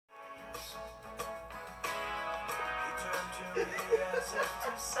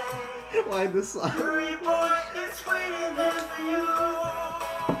Why this song?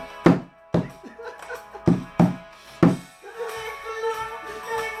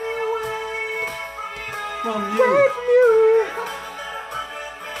 From you.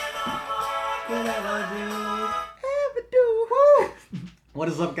 What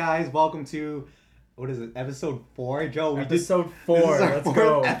is up, guys? Welcome to, what is it, episode 4? Joe, Episode 4. This is our Let's fourth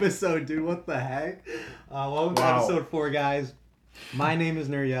go. episode, dude. What the heck? Welcome to Wow. episode 4, guys. My name is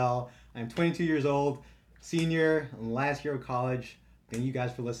Nuriel. I'm 22 years old, senior, last year of college. Thank you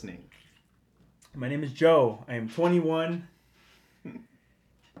guys for listening. My name is Joe. I am 21.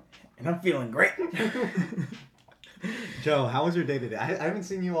 And I'm feeling great. Joe, how was your day today? I haven't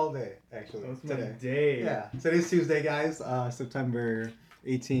seen you all day, actually. That was my today. day. Yeah, today's Tuesday, guys. September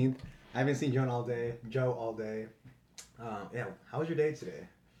 18th. I haven't seen Joe all day. Yeah, how was your day today?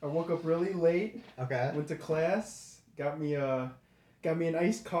 I woke up really late. Okay. Went to class. Got me an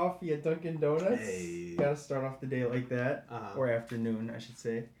iced coffee at Dunkin' Donuts. Hey. Gotta start off the day like that. Uh-huh. Or afternoon, I should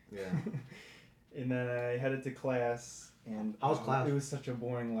say. Yeah. And then I headed to class. And How was class? It was such a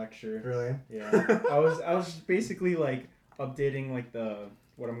boring lecture. Really? Yeah. I was basically like updating like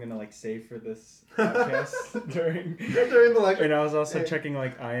what I'm gonna like say for this podcast during During the lecture. and I was also Hey. checking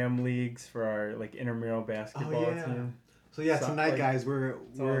like IM leagues for our like intramural basketball yeah. team. So yeah, So, tonight, like, guys, we're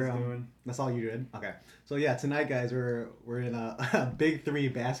That's all I was doing. that's all you did. Okay. So yeah, tonight, guys, we're in a Big 3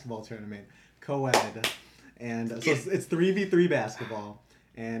 basketball tournament, co-ed, and so it's 3v3 basketball.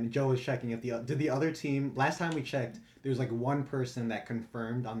 And Joe was checking if did the other team. Last time we checked, there was like one person that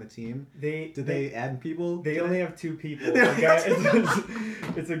confirmed on the team. Did they add people? They today? only have 2 people. They A only guy,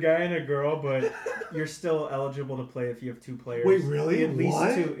 have it's a guy and a girl, but you're still eligible to play if you have 2 players. Wait, really? At least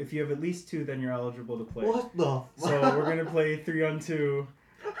What? 2. If you have at least 2, then you're eligible to play. What the? So we're gonna play 3-on-2.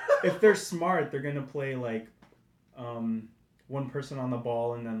 If they're smart, they're gonna play like, one person on the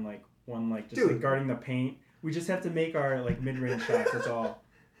ball and then like one like just Dude. like guarding the paint. We just have to make our like mid-range shots. That's all.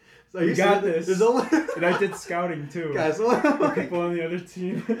 So We you got said this. There's only. And I did scouting too. Guys, For what? people on the other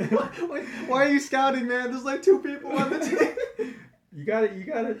team. Why are you scouting, man? There's like 2 people on the team. You gotta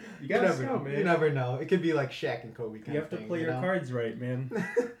never scout, know. man. You never know. It could be like Shaq and Kobe kind You of have to thing, play you your know? cards right, man.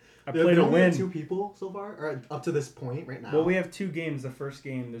 I There play to only win. 2 people so far, or up to this point right now. Well, we have 2 games. The first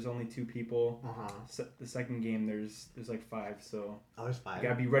game, there's only 2 people. Uh-huh. The second game, there's like 5. So Oh, there's 5. you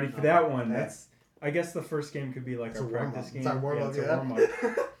gotta be ready for that one. That's. I guess the first game could be like It's our a warm-up. practice game. It's our warm-up, it's a yeah.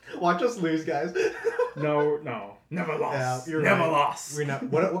 warm-up. Watch us lose, guys. No, never lost. Yeah, you're never right. lost. We're not.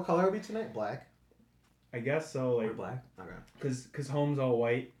 What color are we tonight? Black. I guess so, Or like, black. Okay. cause home's all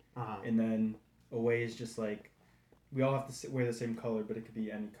white, Uh-huh. and then away is just like, we all have to wear the same color, but it could be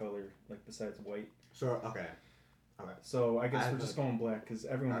any color, like besides white. So okay. So I guess I we're have just going black, cause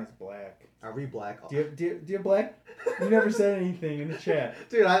everyone has black. Are we black? Do you have black? You never said anything in the chat.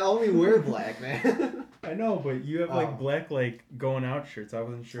 Dude, I only wear black, man. I know, but you have like Oh. black like going out shirts. I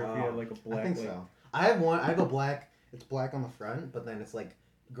wasn't sure if you had like a black. I think like, so. I have one. I have a black. It's black on the front, but then it's like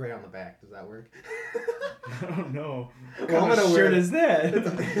gray on the back. Does that work? I don't know. What Well, I'm kind of gonna wear shirt it. is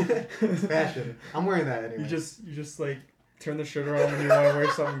that? It's fashion. I'm wearing that anyway. You just like turn the shirt around when you want to wear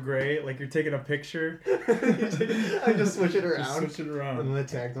something gray, like you're taking a picture. I just switch it around. Just switch it And around. then the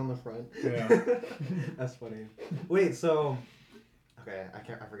tag's on the front. Yeah. That's funny. Wait, so okay, I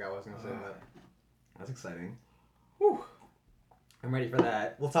forgot what I was gonna say, but that's exciting. Whew. I'm ready for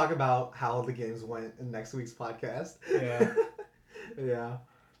that. We'll talk about how the games went in next week's podcast. Yeah. Yeah.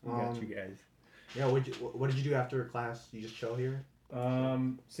 We got you guys. Yeah, what did you do after class? You just chill here?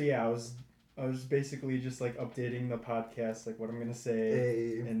 So yeah, I was basically just like updating the podcast, like what I'm gonna say,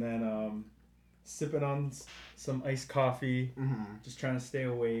 Hey. and then sipping on some iced coffee, Mm-hmm. just trying to stay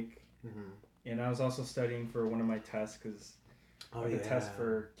awake. Mm-hmm. And I was also studying for one of my tests because Oh, I have yeah. a test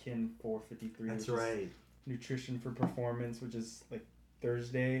for KIN 453. That's which is right. Nutrition for Performance, which is like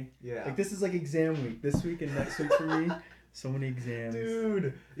Thursday. Yeah. Like this is like exam week. This week and next week for me. So many exams.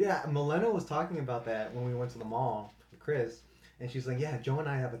 Dude. Yeah, Milena was talking about that when we went to the mall with Chris. And she's like, yeah, Joe and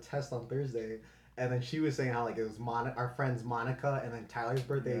I have a test on Thursday. And then she was saying how like it was our friends Monica and then Tyler's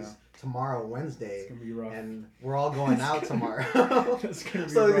birthday's tomorrow, Wednesday. It's gonna be rough. And we're all going out tomorrow. That's gonna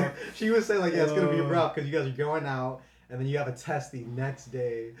be So rough. she was saying like, yeah, it's gonna be rough because you guys are going out and then you have a test the next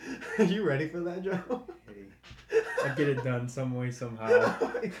day. Are you ready for that, Joe? Hey, I'll get it done some way, somehow.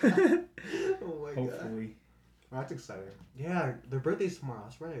 Oh my god. Oh my god. Hopefully. Oh, that's exciting. Yeah, their birthday's tomorrow.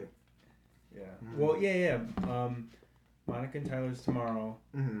 That's right. Yeah. Mhm. Well, yeah. Monica and Tyler's tomorrow,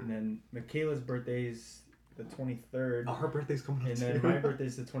 Mm-hmm. and then Michaela's birthday's the 23rd, Oh, her birthday's coming up and too. then my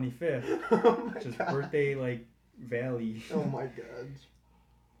birthday's the 25th. Oh my Just god. birthday like valley. Oh my god.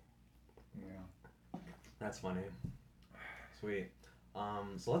 Yeah. That's funny. Sweet.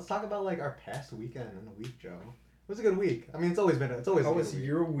 So let's talk about like our past weekend and the week, Joe. It was a good week. I mean, it's always How a good was week.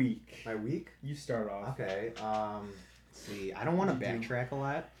 your week? My week? You start off. Okay. Let's see. I don't want to backtrack a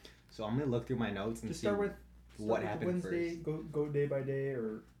lot, so I'm gonna look through my notes and Just see start with what happened Wednesday. first. Go day by day,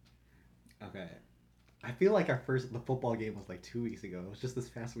 or Okay. I feel like the football game was like 2 weeks ago. It was just this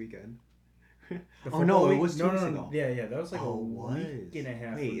past weekend. the Oh no, football it week? was 2 weeks no, ago. Yeah, that was like Oh, a it was. week and a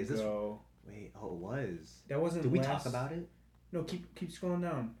half Wait, ago. is this- Wait, oh, it was. That wasn't. Did we last... talk about it? No, keep scrolling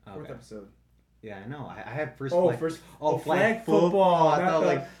down. Fourth Okay. episode. Yeah, I know. I had first. Oh, flag. first. Oh, flag football. football, I not thought the-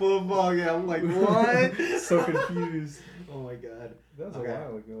 like football. Yeah, I'm like, what? So confused. Oh my god. That was Okay. a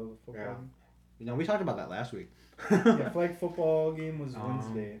while ago. The football. Yeah. You know, we talked about that last week. Yeah, flag football game was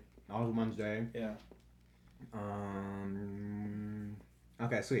Wednesday. That was Wednesday. Yeah.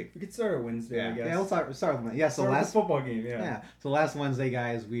 Okay, sweet. We could start at Wednesday, Yeah, I guess. yeah. We'll start with that. Yeah. So Start with last the football game. Yeah. yeah. So last Wednesday,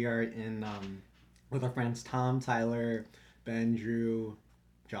 guys, we are in with our friends Tom, Tyler, Ben, Drew,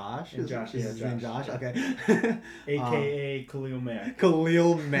 Josh. And Josh, Is yeah, his name Josh, Josh? yeah. Okay. AKA Khalil Mack.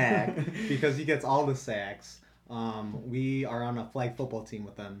 Khalil Mack because he gets all the sacks. We are on a flag football team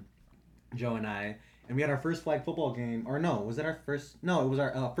with them, Joe and I, and we had our first flag football game. Or no, was it our first? No, it was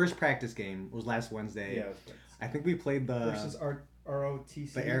our first practice game. It was last Wednesday. Yeah. I think we played Versus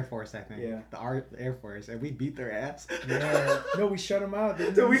ROTC. the Air Force. I think. Yeah. The Air Force, and we beat their ass. Yeah. No, we shut them out.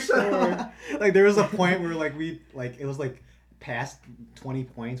 So we shut them out. Like there was a point where it was like past 20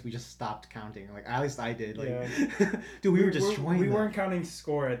 points, we just stopped counting. Like at least I did. Like, Yeah. dude, we were destroying. We them. weren't counting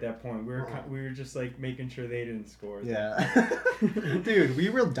score at that point. We were just like making sure they didn't score. Yeah. Dude, we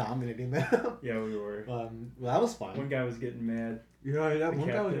were dominating them. Yeah, we were. Well, that was fun. One guy was getting mad. Yeah, The one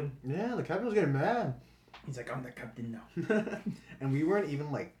guy was. captain. Yeah, the captain was getting mad. He's like, I'm the captain now. And we weren't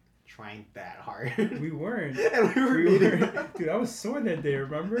even like trying that hard. We weren't. And we were beating them. Dude, I was sore that day,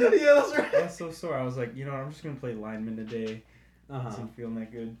 remember? Yeah, that's right. I was so sore. I was like, I'm just going to play lineman today. I wasn't feeling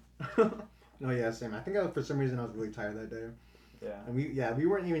that good. No, yeah, same. I think for some reason I was really tired that day. Yeah. And we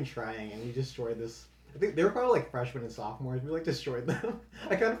weren't even trying, and we destroyed this. I think they were probably like freshmen and sophomores. We like destroyed them.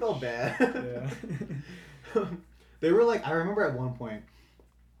 I kind of felt bad. Yeah. They were like, I remember at one point,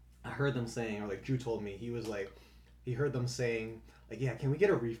 I heard them saying, or like Drew told me, he heard them saying, like, yeah, can we get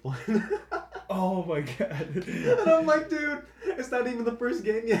a refund? Oh my god. And I'm like, dude, it's not even the first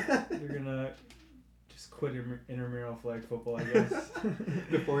game yet. You're going to just quit intramural flag football, I guess.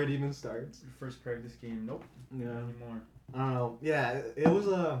 Before it even starts. First practice game. Nope. Yeah. Not anymore. I don't know. Yeah, it was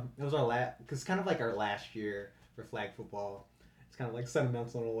our last, cause it's kind of like our last year for flag football. It's kind of like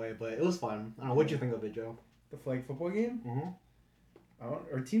sentimental in a way, but it was fun. I don't know. What'd you think of it, Joe? The flag football game? Mm-hmm.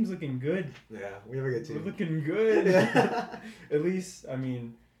 Our team's looking good. Yeah, we have a good We're team. looking good. Yeah. At least, I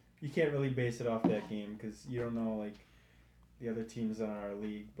mean, you can't really base it off that game because you don't know like the other teams in our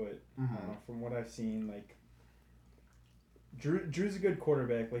league. But from what I've seen, like Drew's a good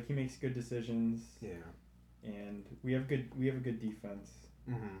quarterback. Like he makes good decisions. Yeah. And we have a good defense.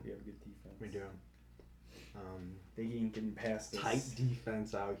 Mm-hmm. We have a good defense. We do. They ain't getting past us. Tight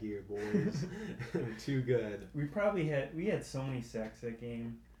defense out here, boys. Too good. We had so many sacks that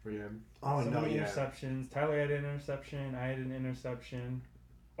game. Yeah. Oh so no, many yeah. interceptions. Tyler had an interception. I had an interception.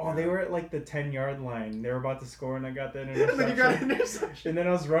 Oh, they were at like the 10-yard line. They were about to score, and I got that interception. And then you got an interception. And then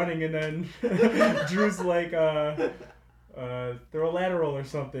I was running, and then Drew's like, throw a lateral or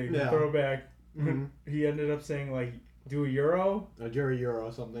something. Yeah. Throw back. Mm-hmm. He ended up saying like, do a Euro. A Jerry Euro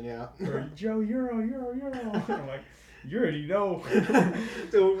or something, yeah. Or Joe Euro. I'm like, you already know.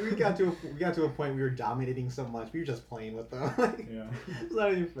 So we got to a point we were dominating so much. We were just playing with them. Like, Yeah. It's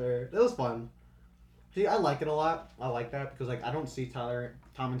not even fair. It was fun. See, I like it a lot. I like that because like I don't see Tom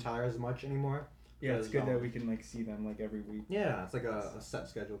and Tyler as much anymore. Yeah, it's good that we can like see them like every week. Yeah, it's like a set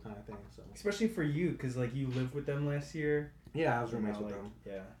schedule kind of thing. So Especially for you, because like you lived with them last year. yeah, I was roommates Now, with like, them.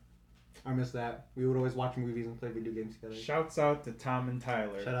 Yeah. I miss that. We would always watch movies and play video games together. Shouts out to Tom and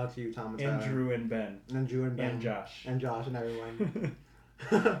Tyler. Shout out to you, Tom and And Tyler. Drew and Ben. And Drew and Ben. And Josh. And Josh and everyone.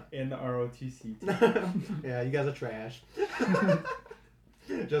 And the ROTC team. Yeah, you guys are trash.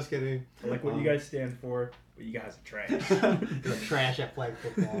 Just kidding. I like what you guys stand for, but you guys are trash. You're trash at flag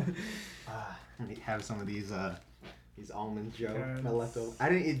football. Let me have some of these almonds, Joe. God. My leftover. I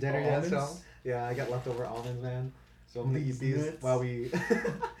didn't eat dinner yet, so Almonds? yeah, I got leftover almonds, man. So I'm gonna eat these Nuts. while we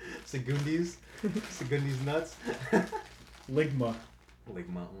Segundis nuts. Ligma. Like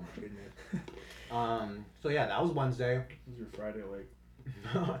my oh my goodness. So yeah, that was Wednesday. What was your Friday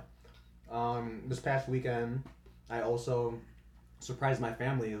like? This past weekend, I also surprised my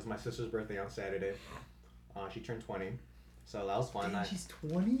family. It was my sister's birthday on Saturday. She turned 20, so that was fun. Damn, she's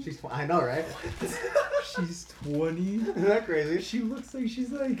 20? I know, right? She's 20? Isn't that crazy? She looks like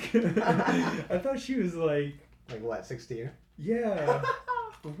she's like... I thought she was like... Like what, 16? Yeah.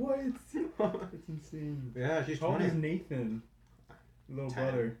 What? It's insane. Yeah, she's How old 20. is Nathan? Little 10.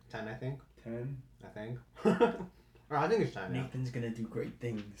 brother. 10, I think. 10. I think. Or I think it's 10 now. Nathan's gonna do great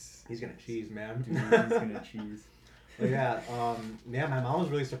things. He's gonna cheese, man. Dude, he's gonna cheese. But yeah, my mom was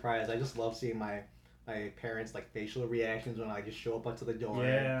really surprised. I just love seeing my parents like facial reactions when I just show up to the door.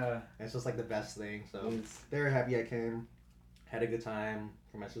 Yeah. And it's just like the best thing. So It's- they were happy I came. Had a good time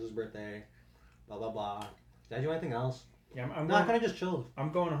for my sister's birthday. Blah blah blah. Did I do anything else? Yeah, I'm No, I going, kind of just chilled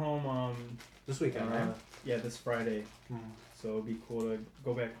I'm going home. this weekend, right? Yeah, this Friday. Mm. So it'll be cool to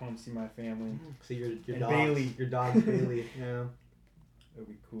go back home, see my family. See your And dogs. Bailey. Your dog's Bailey. Yeah. It'll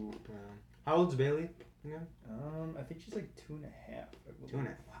be cool. Yeah. How old's Bailey? Yeah. I think she's like 2.5. I believe. 2.5.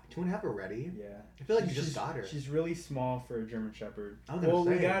 Wow, 2.5 already? Yeah. I feel like you She's- just got her. She's really small for a German Shepherd. I was gonna Well,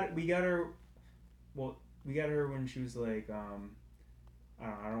 say. we got her. Well, we got her when she was like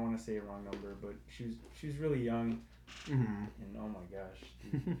I don't want to say a wrong number, but she was really young, Mm-hmm. and oh my gosh,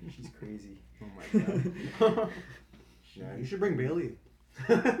 dude, she's crazy. Oh my god. Yeah, you should bring Bailey.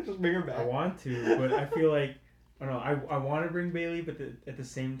 Just bring her back. I want to, but I feel like I don't know. I want to bring Bailey, but at the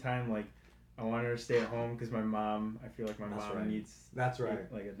same time, like I want her to stay at home because my mom. I feel like my That's mom right. needs That's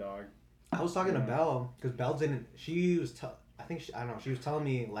right. like a dog. I was talking to Yeah. Belle because Belle didn't. She was. I think I don't know. She was telling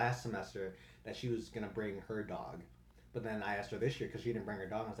me last semester that she was gonna bring her dog, but then I asked her this year because she didn't bring her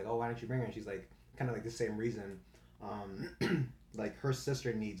dog. I was like, oh, why didn't you bring her? And she's like, kind of like the same reason. Like her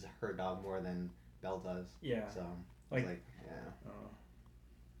sister needs her dog more than Belle does. Yeah. So Like- like yeah.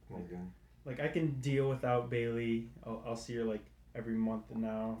 What are you doing? Like I can deal without Bailey. I'll see her like every month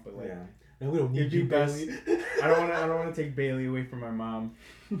now, but like Yeah. And we don't It'd need be you, best- Bailey. I don't want to take Bailey away from my mom.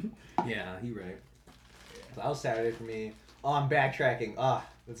 Yeah, you're right. So that was Saturday for me. Oh, I'm backtracking.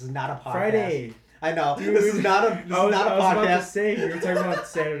 This is not a podcast. Friday. I know. Dude, this is not a I was about to podcast. say you were talking about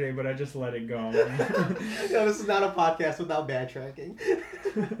Saturday, but I just let it go. No, this is not a podcast without backtracking.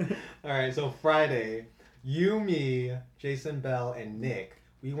 All right, so Friday, you, me, Jason, Bell, and Nick,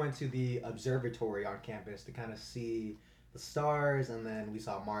 we went to the observatory on campus to kind of see the stars, and then we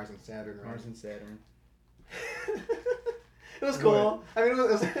saw Mars and Saturn. Right? Mars and Saturn. It was cool. I mean, it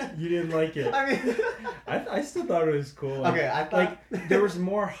was. You didn't like it. I mean, I still thought it was cool. Like, okay, I thought like there was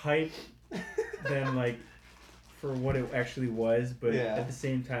more hype than like for what it actually was, but Yeah. at the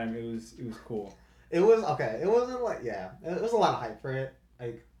same time, it was cool. It was okay. It wasn't like it was a lot of hype for it.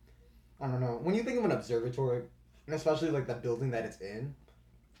 Like I don't know. When you think of an observatory, and especially like the building that it's in,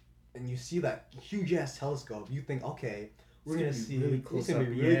 and you see that huge ass telescope, you think, okay, we're It's gonna gonna be see really it's close gonna up,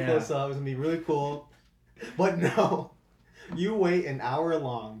 be really yeah. close up. It's gonna be really cool. But no, you wait an hour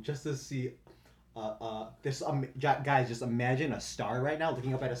long just to see. This guys, just imagine a star right now,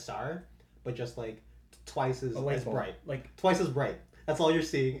 looking up at a star, but just like twice as A light bulb. bright. Like Twice as bright. That's all you're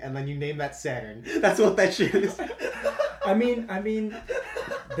seeing, and then you name that Saturn. That's what that shit is. I mean,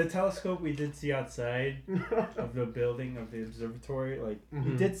 the telescope we did see outside of the building of the observatory, like you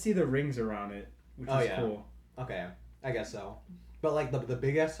Mhm. did see the rings around it, which Oh, was yeah. cool. Okay, I guess so. But like the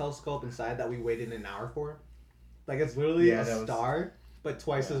big ass telescope inside that we waited an hour for, like it's literally Yeah, a that was- star, but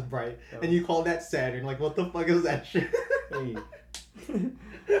twice Yeah, as bright. that And you call that Saturn? Like what the fuck is that shit? Hey.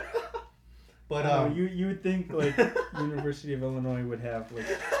 But I know, you would think like University of Illinois would have like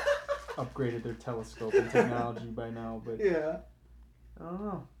upgraded their telescope and technology by now, but yeah. I don't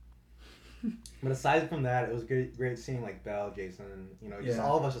know. But aside from that, it was great seeing like Belle, Jason, just Yeah.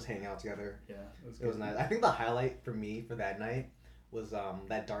 all of us just hanging out together. Yeah, It was nice. I think the highlight for me for that night was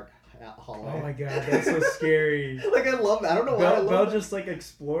that dark hallway. Oh my god, that's so scary. Like I love that. I don't know why I Belle love it. just like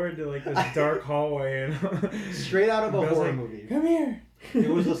explored to like this dark hallway and Straight out of a Belle's horror like, movie. Come here. It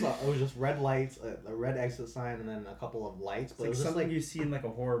was just red lights, a red exit sign, and then a couple of lights. It's But like it was just something like you see in like a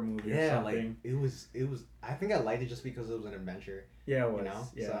horror movie or yeah, something. like it was. I think I liked it just because it was an adventure. Yeah, it was. You know.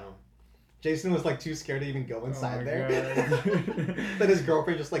 Yeah. So Jason was like too scared to even go Oh inside my there. God. Then his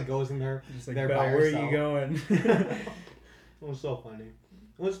girlfriend just like goes in there. Just like, They're Belle, by where are herself. you going? It was so funny.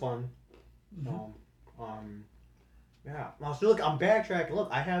 It was fun. Mhm. Yeah. Now, so look, I'm backtracking. Look,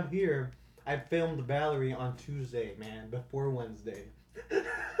 I have here. I filmed Valerie on Tuesday, man, before Wednesday.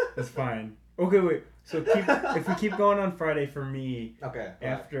 That's fine. Okay, wait. So if we keep going on Friday for me, Okay.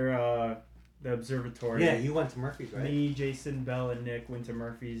 after the observatory, Yeah, you went to Murphy's, right? me, Jason, Bell, and Nick went to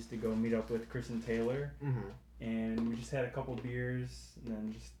Murphy's to go meet up with Chris and Taylor, Mm-hmm. and we just had a couple beers and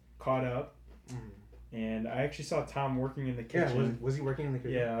then just caught up. Mm-hmm. And I actually saw Tom working in the Yeah, kitchen. was he working in the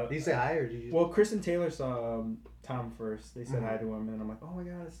kitchen? Yeah. Did you say hi or did you? Well, Chris and Taylor saw Tom first. They said Mhm. hi to him, and I'm like, oh my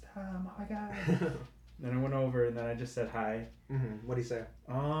god, it's Tom. Oh my god. Then I went over, and then I just said hi. Mm-hmm. What did he say?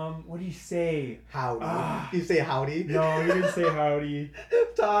 What do you say? Howdy. Ah. Did you say howdy? No, he didn't say howdy.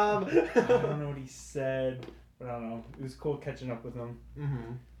 Tom. I don't know what he said. But I don't know. It was cool catching up with him.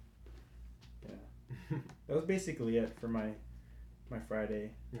 Mm-hmm. Yeah. That was basically it for my Friday.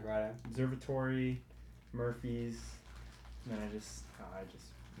 Right. Observatory, Murphy's, and then I just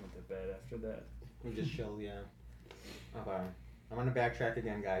went to bed after that. We just chilled, yeah. Okay. I'm gonna backtrack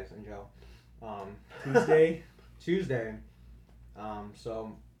again, guys, and Joe. Tuesday. Tuesday.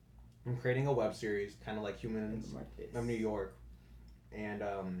 So I'm creating a web series, kind of like Humans of New York, and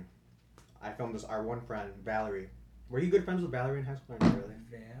I filmed this. Our one friend, Valerie. Were you good friends with Valerie in high school? Not really.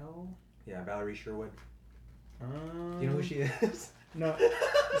 Val. Yeah, Valerie Sherwood. Do you know who she is? No,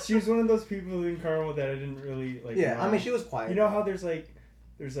 she was one of those people in Carmel that I didn't really like. Yeah, know. I mean, she was quiet. You know how there's like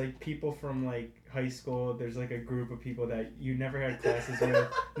people from like high school. There's like a group of people that you never had classes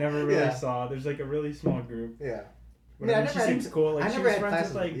with, never really saw. There's like a really small group. Yeah. But I mean, she seems cool. Like I she never was had friends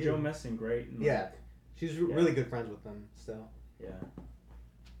classes with like with Joe you. Messing, great. And, Yeah, she's really good friends with them still. Yeah.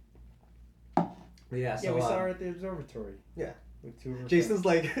 But yeah, so we saw her at the observatory. Yeah. With two of her Jason's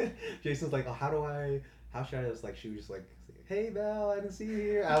like, oh, how should I just like, she was just like, hey Val, I didn't see you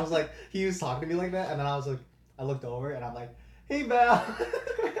here. I was like, he was talking to me like that, and then I was like, I looked over and I'm like, hey Val.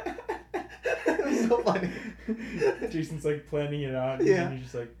 It was so funny. Jason's like planning it out. And Yeah. he's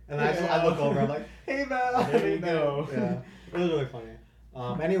just like, and I look over, I'm like, hey Val. There you go. Yeah. It was really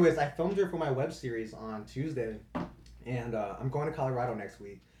funny. Anyways, I filmed her for my web series on Tuesday, and I'm going to Colorado next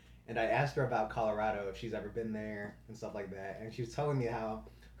week. And I asked her about Colorado, if she's ever been there and stuff like that. And she was telling me how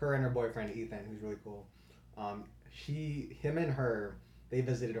her and her boyfriend Ethan, who's really cool, him and her, they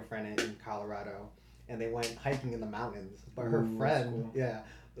visited a friend in Colorado, and they went hiking in the mountains. But her friend, cool. yeah,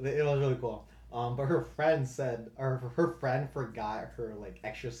 it was really cool. But her friend said, or her friend forgot her like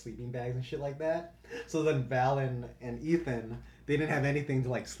extra sleeping bags and shit like that. So then Val and Ethan, they didn't have anything to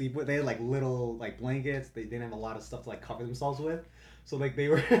like sleep with. They had like little like blankets. They didn't have a lot of stuff to like cover themselves with. So like they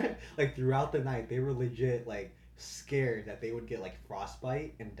were like throughout the night, they were legit like scared that they would get like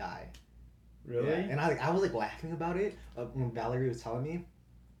frostbite and die. Really? Yeah. And I was like laughing about it when Valerie was telling me,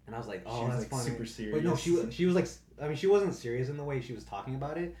 and I was like, oh, that's like funny. super serious. But no, she was like, I mean, she wasn't serious in the way she was talking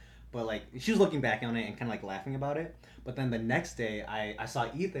about it, but like she was looking back on it and kind of like laughing about it. But then the next day, I saw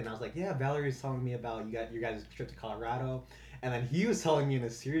Ethan. I was like, yeah, Valerie's telling me about you guys' trip to Colorado. And then he was telling me in a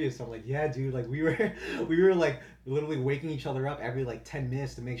serious, I'm like, yeah, dude, like we were like literally waking each other up every like 10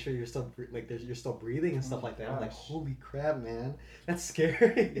 minutes to make sure you're still you're still breathing and stuff like that. I'm like, holy crap, man, that's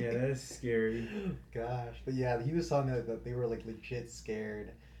scary. Yeah, that is scary. Gosh, but yeah, he was telling me that they were like legit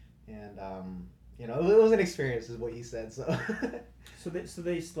scared, and you know, it was an experience, is what he said. So. So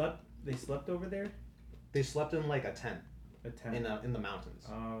they slept over there. They slept in like a tent. A tent in the mountains.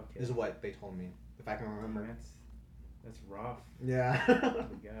 Oh, okay. Is what they told me, if I can remember. That's rough. Yeah. Oh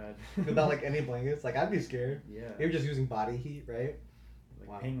my god. Without like any blankets, like I'd be scared. Yeah. They were just using body heat, right?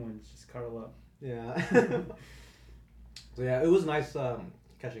 Like penguins, just cuddle up. Yeah. So yeah, it was nice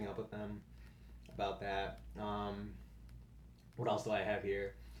catching up with them about that. What else do I have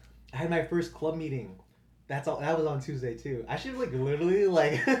here? I had my first club meeting. That was on Tuesday too. I should like literally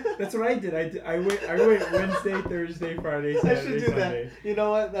like. That's what I did. I went Wednesday, Thursday, Friday, Saturday, I should do Sunday. that. You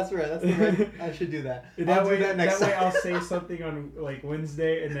know what? That's right. That's the right. I should do that. That way, next time. I'll say something on like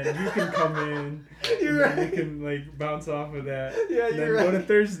Wednesday, and then you can come in. You're right. You can like bounce off of that. Yeah, and you're then right. Go to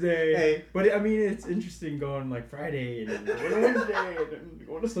Thursday. Hey. But I mean, it's interesting going like Friday, and then go to Wednesday, and then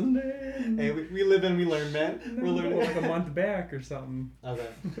go to Sunday. And Hey, we live and we learn, man. and then We're learning. go like a month back or something. Okay.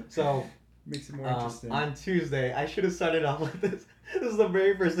 So. Makes it more interesting. On Tuesday, I should have started off with this. This is the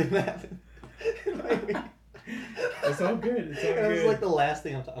very first thing that happened in my week. It's all good. It's all good. It was like the last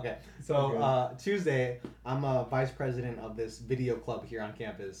thing I'm talking. Okay, It's all so Tuesday, I'm a vice president of this video club here on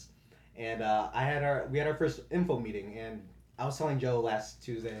campus, and we had our first info meeting, and I was telling Joe last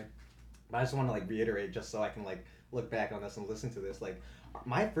Tuesday, but I just want to like reiterate just so I can like look back on this and listen to this. Like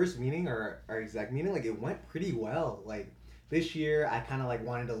my first meeting or our exec meeting, like it went pretty well. Like. This year, I kind of like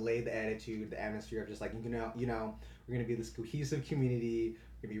wanted to lay the attitude, the atmosphere of just like, you know, we're gonna be this cohesive community.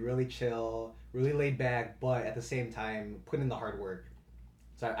 We're gonna be really chill, really laid back, but at the same time, put in the hard work.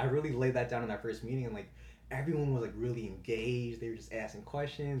 So I really laid that down in our first meeting, and like everyone was like really engaged. They were just asking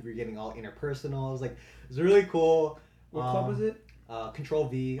questions. We were getting all interpersonal. It was like it was really cool. What club was it? Control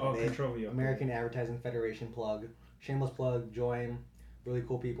V. Oh, Control V. Okay. American Advertising Federation plug. Shameless plug. Join. Really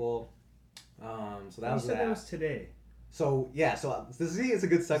cool people. So that was that. That was today. So yeah, so this is a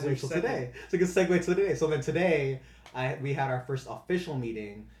good segue to today. It's a good segue to today. So then today, we had our first official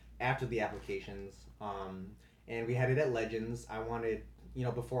meeting after the applications, and we had it at Legends. I wanted,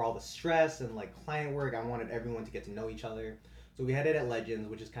 before all the stress and like client work, I wanted everyone to get to know each other. So we had it at Legends,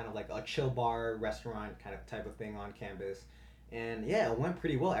 which is kind of like a chill bar, restaurant kind of type of thing on campus. And yeah, it went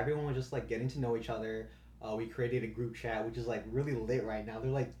pretty well. Everyone was just like getting to know each other. we created a group chat which is like really lit right now.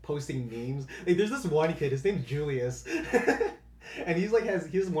 They're like posting memes. Like there's this one kid, his name's Julius, and he's like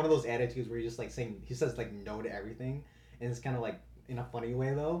he's one of those attitudes where he just like he says like no to everything, and it's kind of like in a funny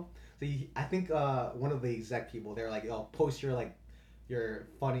way though. So I think one of the exec people, they're like, "Oh, post your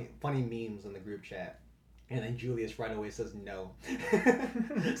funny memes in the group chat," and then Julius right away says no.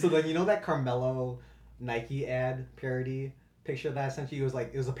 So then you know that Carmelo Nike ad parody picture that I sent you?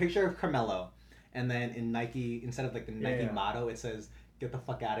 It was a picture of Carmelo, and then in Nike, instead of like the Nike motto, it says "Get the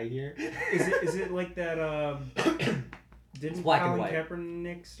fuck out of here." Is it like that? Didn't Colin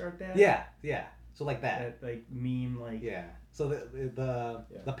Kaepernick start that? Yeah. So like that like meme like. Yeah. So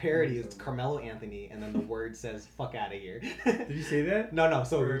the parody is Carmelo Anthony, and then the word says "fuck out of here." Did you say that? No.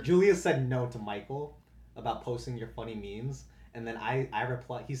 So Julius said no to Michael about posting your funny memes, and then I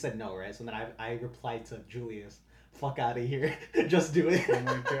replied. He said no, right? So then I replied to Julius, "Fuck out of here, just do it." Oh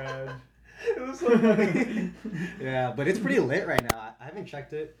my god. It was so funny. Yeah, but it's pretty lit right now. I haven't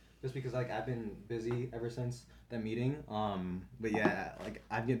checked it just because like I've been busy ever since that meeting. But yeah, like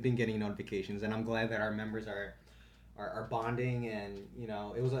I've been getting notifications, and I'm glad that our members are bonding, and you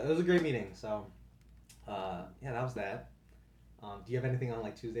know it was a great meeting. So yeah, that was that. Do you have anything on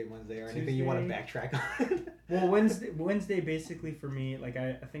like Tuesday, Wednesday, or anything you want to backtrack on? Well, Wednesday basically for me, like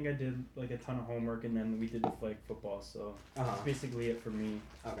I think I did like a ton of homework, and then we did the flag football, so that's basically it for me.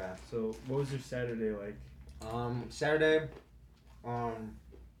 Okay. So what was your Saturday like? Saturday,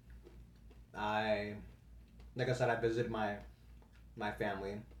 I like I said, I visited my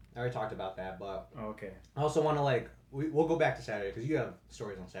family. I already talked about that, but okay. I also want to we'll go back to Saturday because you have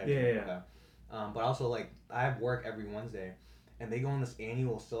stories on Saturday. Yeah. Okay. But also I have work every Wednesday, and they go on this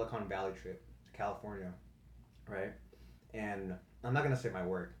annual Silicon Valley trip to California, right? And I'm not gonna say my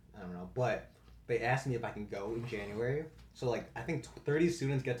work, I don't know, but they asked me if I can go in January. So I think 30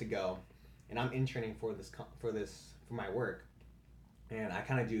 students get to go, and I'm interning for my work, and I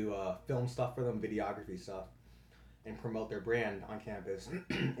kind of do film stuff for them, videography stuff, and promote their brand on campus.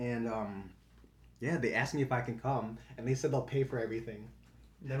 And yeah, they asked me if I can come, and they said they'll pay for everything.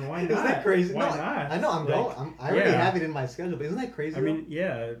 Then why not? Isn't that crazy? Why not? I know I'm going. I already have it in my schedule, but isn't that crazy? I mean,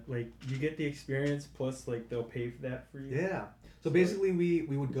 yeah, like you get the experience plus they'll pay for that for you. Yeah. So basically,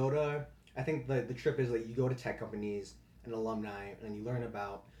 we would go to. I think the trip is you go to tech companies and alumni, and you learn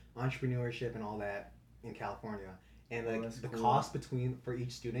about entrepreneurship and all that in California. And the cool. Cost for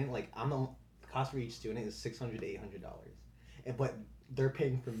each student, the cost for each student is $600 to $800, but they're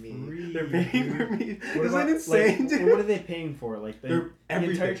paying for me. They're paying for me. Isn't that insane, dude? What are they paying for? The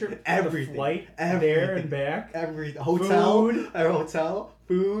entire trip, the flight there and back, hotel,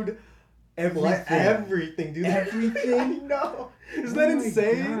 food, everything, dude. Everything. I know. Isn't that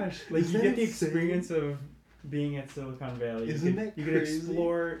insane? Gosh. You get the experience of being at Silicon Valley. Isn't that crazy?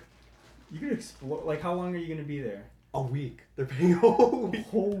 You could explore. How long are you gonna be there? A week. They're paying a whole week. A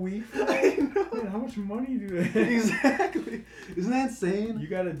whole week? I know. Man, how much money do they have? Exactly. Isn't that insane? You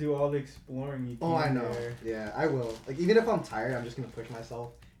gotta do all the exploring you can. Oh, I know. There. Yeah, I will. Even if I'm tired, I'm just gonna push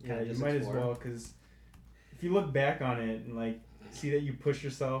myself. Yeah, you might explore. As well, because if you look back on it and see that you push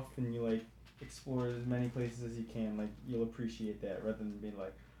yourself and you explore as many places as you can, you'll appreciate that rather than being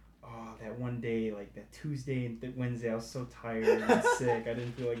oh, that one day, that Tuesday and Wednesday, I was so tired and sick. I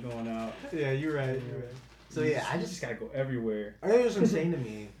didn't feel like going out. Yeah, you're right. You're right. So yeah, I just gotta go everywhere. It's just insane to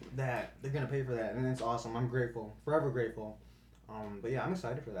me that they're gonna pay for that, and it's awesome. I'm grateful, forever grateful. But yeah, I'm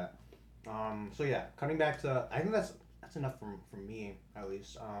excited for that. So yeah, cutting back to, I think that's enough from me at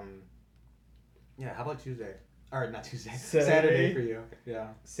least. Yeah, how about Tuesday? Or not Tuesday. Saturday for you. Yeah.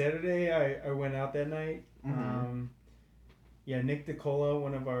 Saturday, I went out that night. Mm-hmm. Yeah, Nick DeCola,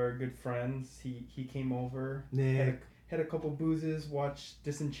 one of our good friends, he came over. Nick. Had a couple boozes, watched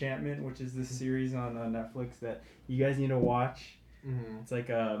Disenchantment, which is this series on Netflix that you guys need to watch. Mm-hmm. It's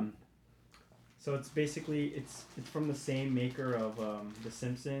so it's basically, it's from the same maker of The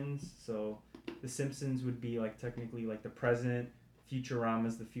Simpsons. So The Simpsons would be technically the present,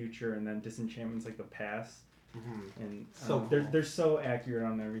 Futurama's the future, and then Disenchantment's the past. Mm-hmm. And so they're so accurate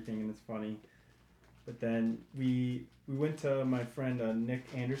on everything, and it's funny. But then we went to my friend Nick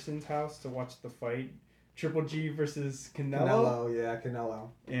Anderson's house to watch the fight. Triple G versus Canelo. Canelo.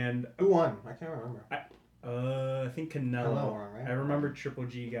 And who won? I can't remember. I think Canelo. Won, right? I remember Triple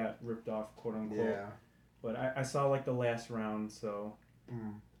G got ripped off, quote unquote. Yeah. But I saw the last round, so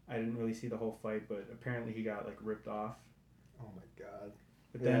I didn't really see the whole fight. But apparently he got ripped off. Oh my god.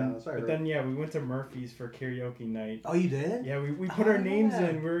 But then we went to Murphy's for karaoke night. Oh, you did? Yeah, we put our names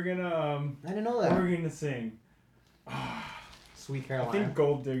in. We were gonna I didn't know that. We were gonna sing. Sweet Caroline. I think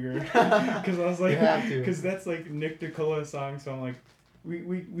Gold Digger. Because I was you have to. because that's Nick DeCola's song, so I'm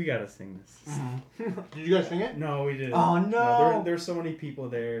We gotta sing this. Did you guys sing it? No, we didn't. Oh, no. There's so many people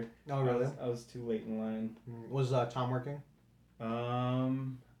there. Oh, really? I was too late in line. Was Tom working? I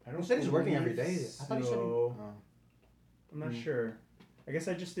don't. He said he's working every believe day. I thought he said. so. Oh. I'm not sure. I guess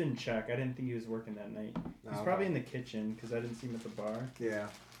I just didn't check. I didn't think he was working that night. He's okay. probably in the kitchen because I didn't see him at the bar. Yeah.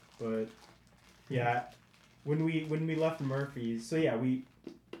 But yeah, when we left Murphy's, so yeah,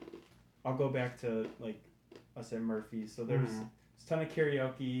 I'll go back to like us at Murphy's. So there's a ton of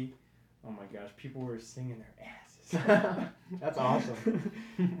karaoke. Oh my gosh, people were singing their asses. That's awesome.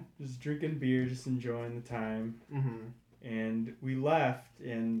 Just drinking beer, just enjoying the time. Mm-hmm. And we left,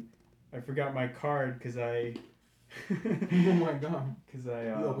 and I forgot my card because I. Oh my god. Because I.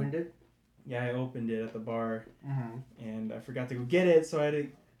 You opened it? Yeah, I opened it at the bar, Mm-hmm. and I forgot to go get it. So I had to.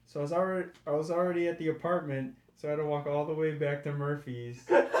 So I was already at the apartment, so I had to walk all the way back to Murphy's.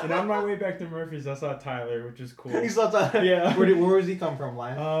 And on my way back to Murphy's, I saw Tyler, which is cool. You saw that? Yeah. Where was he come from,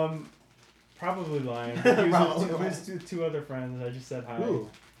 Lion? Probably lying. He was with two other friends. I just said hi. Who?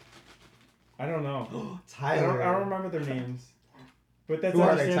 I don't know. Tyler. I don't remember their names. But that's Who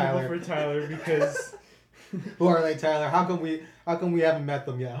are they, understandable Tyler? for Tyler because. Who are they, Tyler? How come we haven't met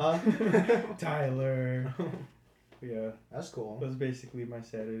them yet, huh? Tyler. Yeah. That's cool. That was basically my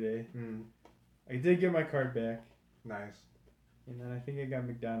Saturday. Mm. I did get my card back. Nice. And then I think I got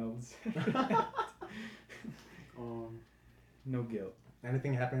McDonald's. No guilt.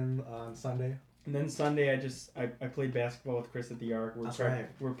 Anything happened on Sunday? And then Sunday, I played basketball with Chris at the Arc. That's right.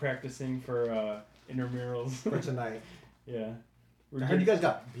 We're practicing for intramurals. For tonight. Yeah. I heard you guys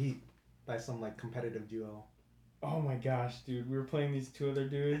got beat by some like competitive duo. Oh my gosh, dude! We were playing these two other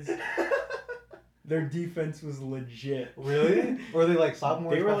dudes. Their defense was legit. Really? Or they like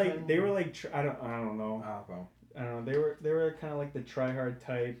sophomore? They were like I don't know. Oh, okay. I don't know. They were kind of like the try hard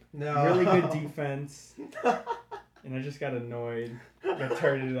type. No. Really good defense. And I just got annoyed. Got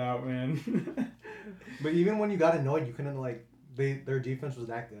tired out, man. But even when you got annoyed, you couldn't like their defense was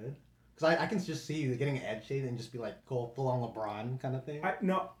that good. Cause I can just see you getting edge shade and just be like go full on LeBron kind of thing. I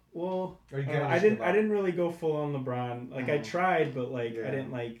I didn't really go full on LeBron. Like I tried, but like Yeah. I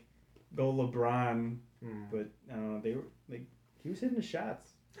didn't like go LeBron. Mm. But I don't know. They were like he was hitting the shots.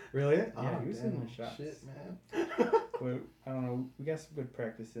 Really? Yeah, he was hitting the shots. Shit, man. But I don't know. We got some good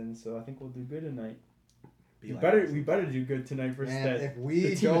practice in, so I think we'll do good tonight. Be We like better do good tonight versus Man, that. if we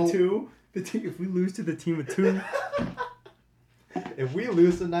the team don't- of two. If we lose to the team of two. If we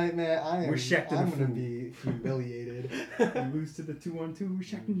lose tonight, man, I'm Shaqtin' a gonna fool. be humiliated. We lose to the 2-1-2. We're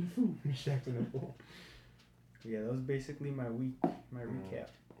shacking the fool. Shaqtin' a fool. Yeah, that was basically my week. My recap.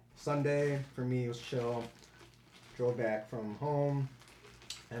 Sunday for me was chill. Drove back from home,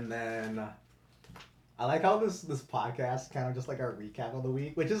 and then I like how this podcast kind of just like our recap of the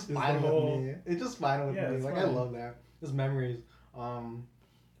week, which is Just fine the with whole- me. It's just fine with Yeah, me. it's Like I fine. love that. Just memories.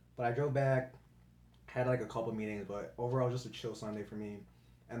 But I drove back, had like a couple meetings, but overall just a chill Sunday for me.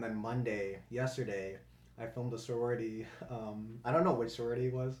 And then yesterday, I filmed a sorority. I don't know which sorority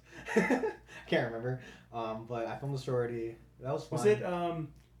it was. Can't remember. But I filmed a sorority. That was fun. Was it?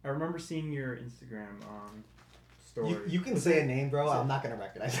 I remember seeing your Instagram story. You can say a name, bro. I'm not gonna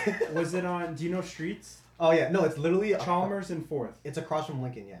recognize it. Was it on? Do you know Streets? Oh yeah, no, it's literally Chalmers and 4th. It's across from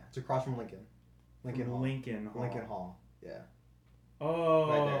Lincoln. Yeah, it's across from Lincoln. Lincoln Hall. Lincoln Hall. Lincoln Hall. Yeah. Oh,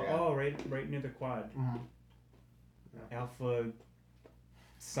 Right there, yeah. right near the quad. Mm-hmm. Alpha.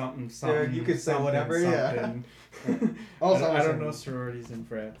 Something. you could say whatever, yeah. something. Also, I don't know sororities and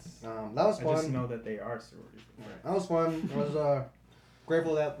frats. That was I fun. just know that they are sororities and frats. That was fun. I was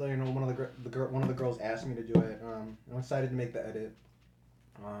grateful that one of the girls asked me to do it. I'm excited to make the edit.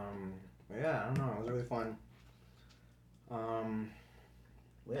 Yeah, I don't know. It was really fun.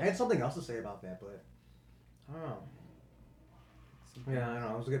 I had something else to say about that, but I don't know. Yeah, I don't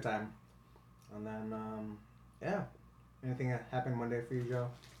know. It was a good time. And then yeah. Anything that happened Monday for you, Joe?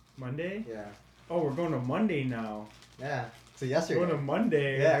 Monday? Yeah. Oh, we're going to Monday now. Yeah. So We're yesterday. going to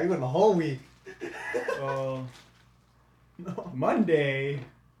Monday. Yeah, we went the whole week. Well, No. Monday.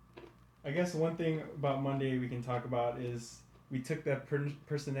 I guess one thing about Monday we can talk about is we took that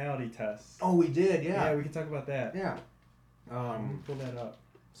personality test. Oh, we did. Yeah. we can talk about that. Yeah. Let me pull that up.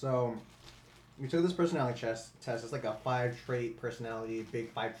 So we took this personality test. It's like a 5-trait personality,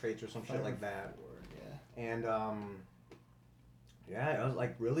 big 5 traits or some shit like that. Yeah. And yeah, I was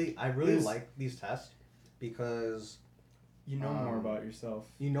like I really like these tests because You know more about yourself.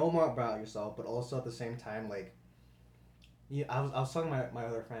 you know more about yourself, but also at the same time, like, yeah, I was telling my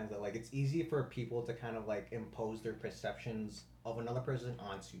other friends that like it's easy for people to kind of like impose their perceptions of another person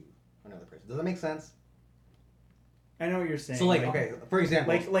onto another person. Does that make sense? I know what you're saying. So like okay, for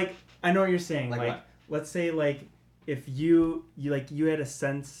example, like I know what you're saying. Like Like what? let's say like if you had a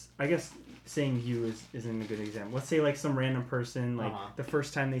sense, I guess saying you isn't a good example. Let's say like some random person, like the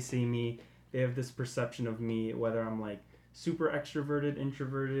first time they see me, they have this perception of me, whether I'm like super extroverted,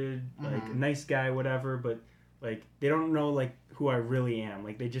 introverted, like nice guy, whatever, but like they don't know like who I really am.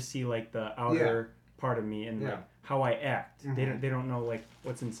 Like they just see like the outer part of me and like how I act. They don't know like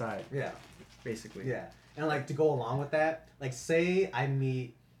what's inside. Yeah. Basically. Yeah. And like to go along with that, like say I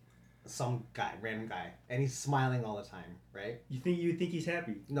meet some guy, random guy, and he's smiling all the time, right? You think he's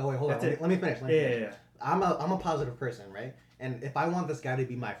happy? No, wait, hold on. Let me finish. Yeah. I'm a positive person, right? And if I want this guy to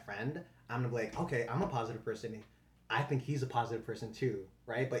be my friend, I'm gonna be like, okay, I'm a positive person. I think he's a positive person too,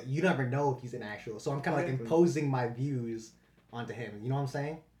 right? But you never know if he's an actual. So I'm kind of like imposing my views onto him. You know what I'm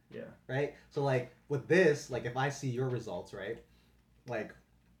saying? Yeah. Right? So like with this, like if I see your results, right? Like,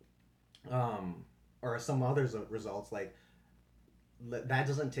 or some others' results, like that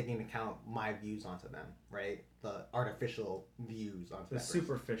doesn't take into account my views onto them, right? The artificial views onto the that person.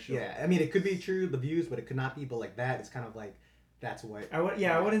 superficial. Yeah, I mean it could be true, the views, but it could not be. But like that, it's kind of like that's what. I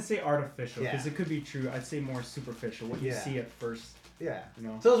wouldn't say artificial because it could be true. I'd say more superficial. What you see at first. Yeah. You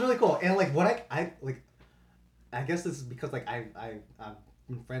know. So it was really cool, and like what I like, I guess this is because like I've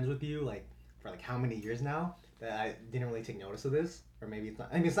been friends with you like for like how many years now that I didn't really take notice of this, or maybe it's not.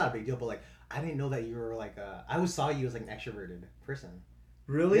 I mean it's not a big deal, but like I didn't know that you were like I always saw you as like an extroverted person.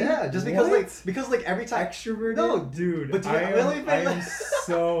 Really? Yeah, just because like every time extroverted. No, dude. But I am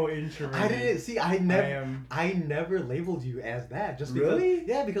so introverted. I didn't see. I never labeled you as that. Just because. Really?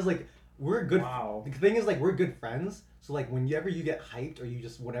 Yeah, because like we're good. Wow. The thing is like we're good friends. So like whenever you get hyped or you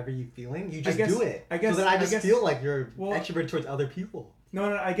just whatever you feeling, you just do it. I guess. So then I just feel like you're extroverted towards other people.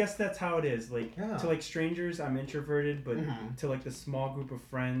 No, I guess that's how it is. Like to like strangers, I'm introverted, but to like the small group of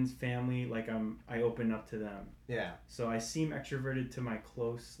friends, family, like I open up to them. Yeah. So I seem extroverted to my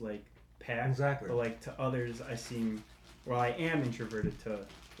close like pack. Exactly. But like to others, I am introverted to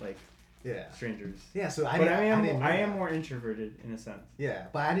like strangers. Yeah. So I am more introverted in a sense. Yeah,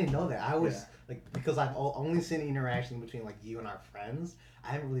 but I didn't know that. I was like because I've only seen interaction between like you and our friends. I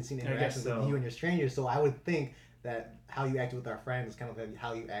haven't really seen interactions with you and your strangers. So I would think that how you acted with our friends is kind of like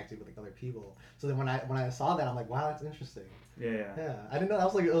how you acted with like other people. So then when I saw that, I'm like, wow, that's interesting. Yeah. I didn't know. I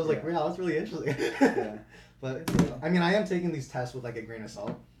was like, wow, that's really interesting. Yeah. But I mean, I am taking these tests with like a grain of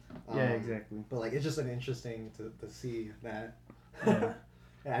salt. Yeah, exactly. But like, it's just an interesting to see that. Yeah.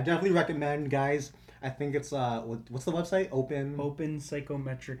 Yeah, I definitely recommend, guys. I think it's what's the website?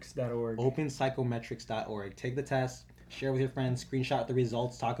 Openpsychometrics.org. Openpsychometrics.org. Take the test, share with your friends, screenshot the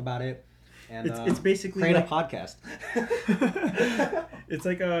results, talk about it. And it's basically create like, a podcast. it's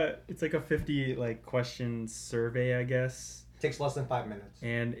like a 50 like question survey, I guess. Takes less than 5 minutes.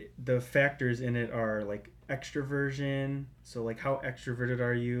 And the factors in it are like extroversion, so like how extroverted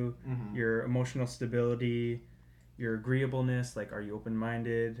are you, your emotional stability, your agreeableness, like are you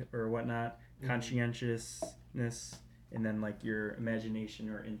open-minded or whatnot, conscientiousness, and then like your imagination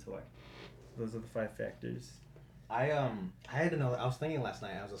or intellect. Those are the 5 factors. I had to know. I was thinking last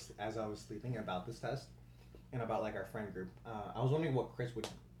night as I was sleeping about this test and about like our friend group. I was wondering what Chris would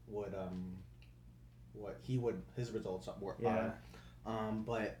his results were. Yeah.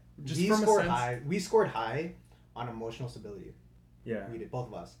 But just we scored high on emotional stability. Yeah. We did, both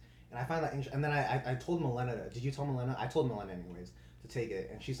of us. And I find that interesting. And then I told Milena. Did you tell Milena? I told Milena anyways to take it,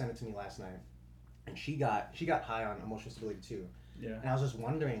 and she sent it to me last night. And she got high on emotional stability too. Yeah. And I was just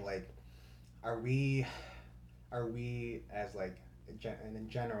wondering, like, are we as like in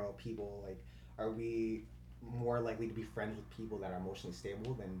general people, like, are we more likely to be friends with people that are emotionally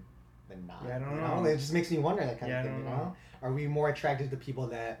stable than not? Yeah, I don't know. It just makes me wonder that kind of thing. I don't know? know. Are we more attracted to people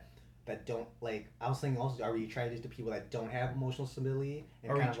that don't, like, I was thinking also, are we attracted to people that don't have emotional stability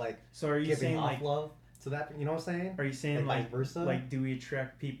and kind of like so are you giving saying off like love to that? You know what I'm saying? Are you saying like vice versa? Like, do we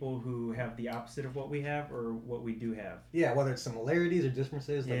attract people who have the opposite of what we have or what we do have? Yeah, whether it's similarities or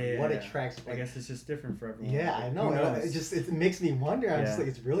differences, like what attracts. Like, I guess it's just different for everyone. Yeah, I know. It makes me wonder. I'm just like,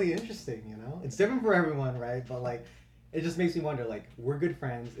 it's really interesting. You know, it's different for everyone, right? But like, it just makes me wonder. Like, we're good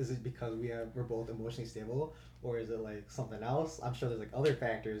friends. Is it because we're both emotionally stable, or is it like something else? I'm sure there's like other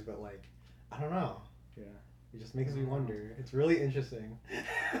factors, but like, I don't know. Yeah, it just makes me wonder. It's really interesting.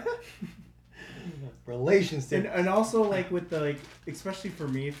 Relationship, and also like with the like, especially for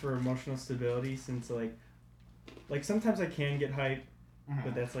me for emotional stability, since like sometimes I can get hype,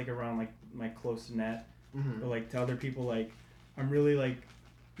 but that's like around like my close net, but like to other people, like I'm really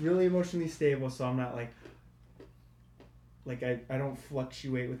emotionally stable, so I'm not like I don't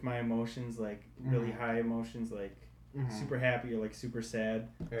fluctuate with my emotions, like really high emotions, like super happy or like super sad.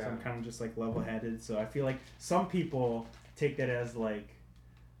 So I'm kind of just like level-headed. So I feel like some people take that as like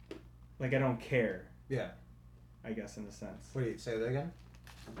I don't care. Yeah. I guess, in a sense. What do you say that again?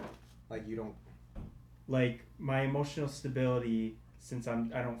 Like you don't. Like my emotional stability, since I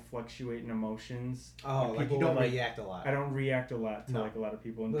don't fluctuate in emotions. Oh, like you people don't would, react a lot. I don't react a lot to No. like a lot of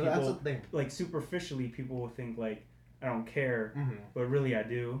people, and Well, people that's the thing. like superficially people will think like I don't care, Mm-hmm. but really I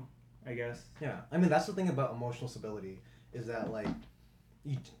do. I guess. Yeah, I mean that's the thing about emotional stability is that like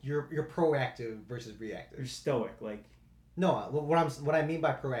you're proactive versus reactive. You're stoic, like. No, what I mean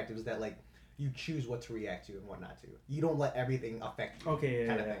by proactive is that like you choose what to react to and what not to. You don't let everything affect you. Okay,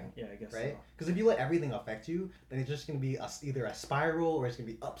 kind of yeah, thing, yeah, I guess right? so. Because if you let everything affect you, then it's just gonna be either a spiral or it's gonna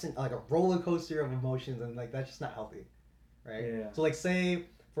be ups and like a roller coaster of emotions, and like that's just not healthy, right? Yeah. So like say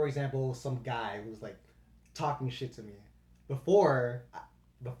for example some guy who's like talking shit to me before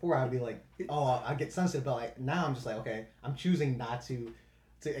I'd be like, oh, I get sensitive, but like now I'm just like, okay, I'm choosing not to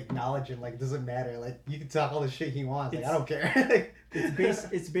acknowledge him. Like it doesn't matter. Like you can talk all the shit he wants. Like I don't care.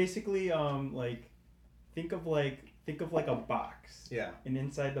 It's basically like think of like a box. Yeah. And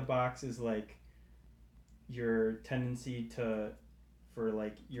inside the box is like your tendency for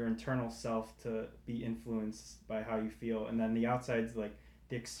like your internal self to be influenced by how you feel, and then the outside's like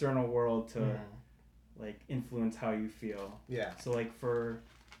the external world to like influence how you feel. Yeah. So like for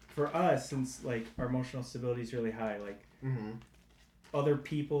us, since like our emotional stability is really high, like other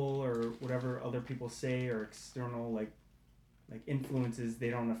people or whatever other people say or external like influences, they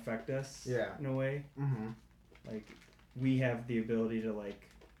don't affect us. Yeah. In a way. Mm-hmm. Like we have the ability to like,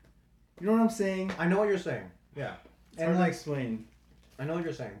 you know what I'm saying? I know what you're saying. Yeah. It's hard to explain. I know what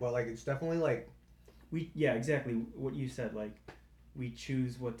you're saying, but like it's definitely like exactly what you said. Like we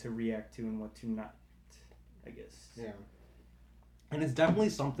choose what to react to and what to not. I guess. Yeah. And it's definitely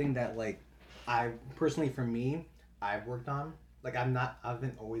something that like I personally for me I've worked on. Like I've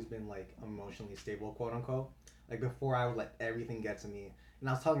always been like emotionally stable, quote unquote. Like before I would let everything get to me. And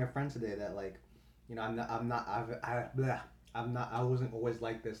I was telling a friend today that like, you know, I wasn't always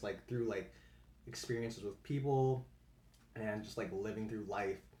like this, like through like experiences with people and just like living through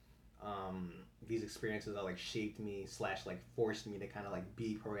life. These experiences that like shaped me / like forced me to kind of like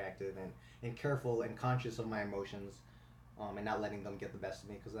be proactive and careful and conscious of my emotions, and not letting them get the best of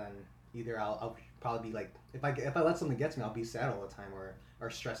me. Because then either I'll probably be like if I let something get to me, I'll be sad all the time or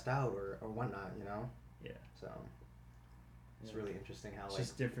stressed out or whatnot, you know. Yeah. So it's really interesting how it's like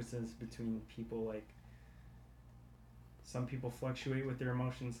just differences between people. Like some people fluctuate with their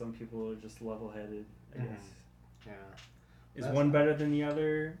emotions. Some people are just level-headed. I guess. Yeah. Is one better than the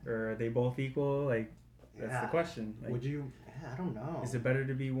other, or are they both equal? Like, that's the question. Like, would you? Yeah, I don't know. Is it better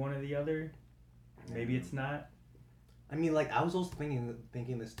to be one or the other? Maybe it's not. I mean, like I was also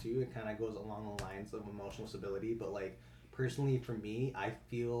thinking this too. It kind of goes along the lines of emotional stability, but like personally for me, I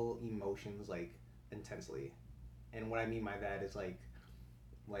feel emotions like intensely, and what I mean by that is like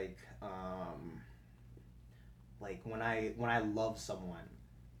when I love someone,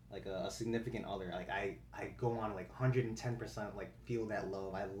 like a significant other, like I go on like 110%, like feel that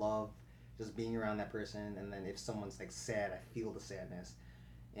love. I love just being around that person, and then if someone's like sad, I feel the sadness,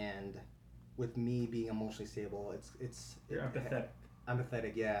 and with me being emotionally stable, You're empathetic.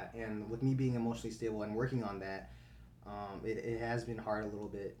 Empathetic, yeah, and with me being emotionally stable and working on that, it has been hard a little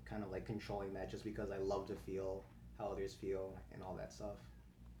bit, kind of like controlling that, just because I love to feel how others feel and all that stuff.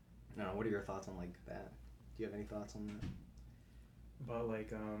 I don't know, what are your thoughts on like that? Do you have any thoughts on that? About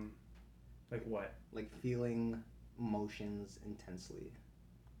like what? Like feeling emotions intensely.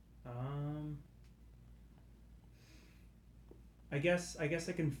 I guess I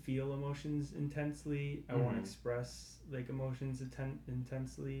can feel emotions intensely. I won't express like emotions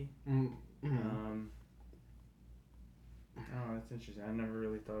intensely. Mm-hmm. Oh, that's interesting. I never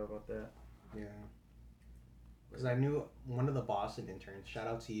really thought about that. Yeah. Because I knew one of the Boston interns. Shout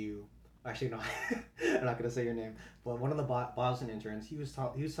out to you. Actually, no, I'm not gonna say your name. But one of the Boston interns, he was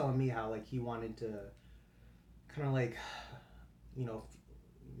telling me how like he wanted to, kind of like, you know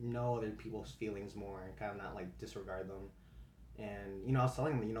other people's feelings more and kind of not like disregard them. And you know, I was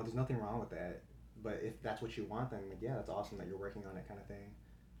telling him, you know, there's nothing wrong with that. But if that's what you want, then like, yeah, that's awesome that you're working on it, kind of thing.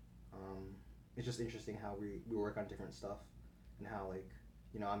 It's just interesting how we work on different stuff, and how like,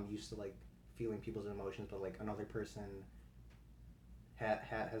 you know, I'm used to like feeling people's emotions, but like another person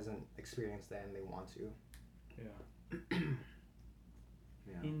hasn't experienced that and they want to. Yeah.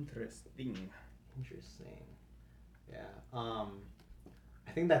 Yeah. Interesting. Yeah.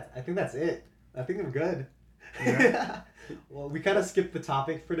 I think that's it. I think I'm good. Yeah. Well, we kind of skipped the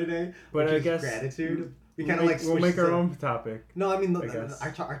topic for today, but which I is guess gratitude. We kind of like we'll make our own topic. No, I mean guess.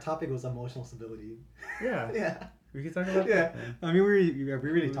 our topic was emotional stability. Yeah. Yeah. We could talk about that. Yeah. I mean, we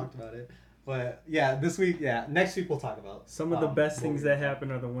really talked about it. But yeah, this week, next week we'll talk about some of the best things that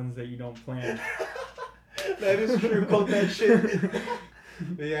happen are the ones that you don't plan. That is true. Quote that shit.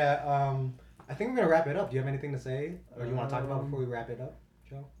 But yeah, I think we're gonna wrap it up. Do you have anything to say, or do you want to talk about before we wrap it up,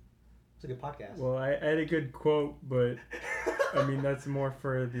 Joe? It's a good podcast. Well, I had a good quote, but I mean that's more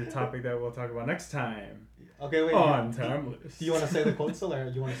for the topic that we'll talk about next time. Okay, wait. On Timeless. Do you want to say the quote still, or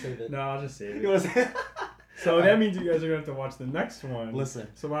do you want to save it? No, I'll just save You want it. to say? So that means you guys are gonna have to watch the next one. Listen.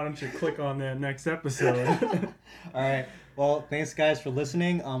 So why don't you click on that next episode? All right. Well, thanks guys for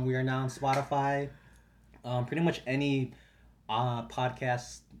listening. We are now on Spotify. Pretty much any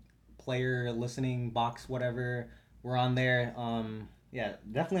podcast player, listening box, whatever, we're on there. Yeah,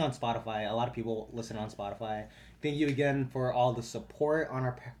 definitely on Spotify. A lot of people listen on Spotify. Thank you again for all the support on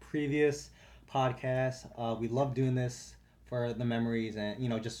our previous podcast. We love doing this for the memories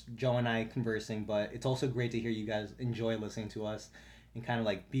and, just Joe and I conversing, but it's also great to hear you guys enjoy listening to us and kind of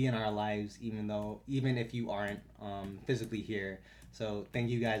like be in our lives, even if you aren't physically here. So thank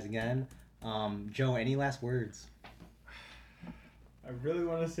you guys again. Joe, any last words? I really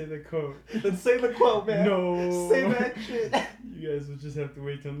want to say the quote. Then say the quote, man. No. Say that shit. You guys will just have to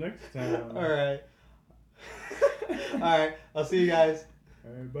wait till next time. All right. All right. I'll see you guys.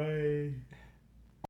 All right, bye.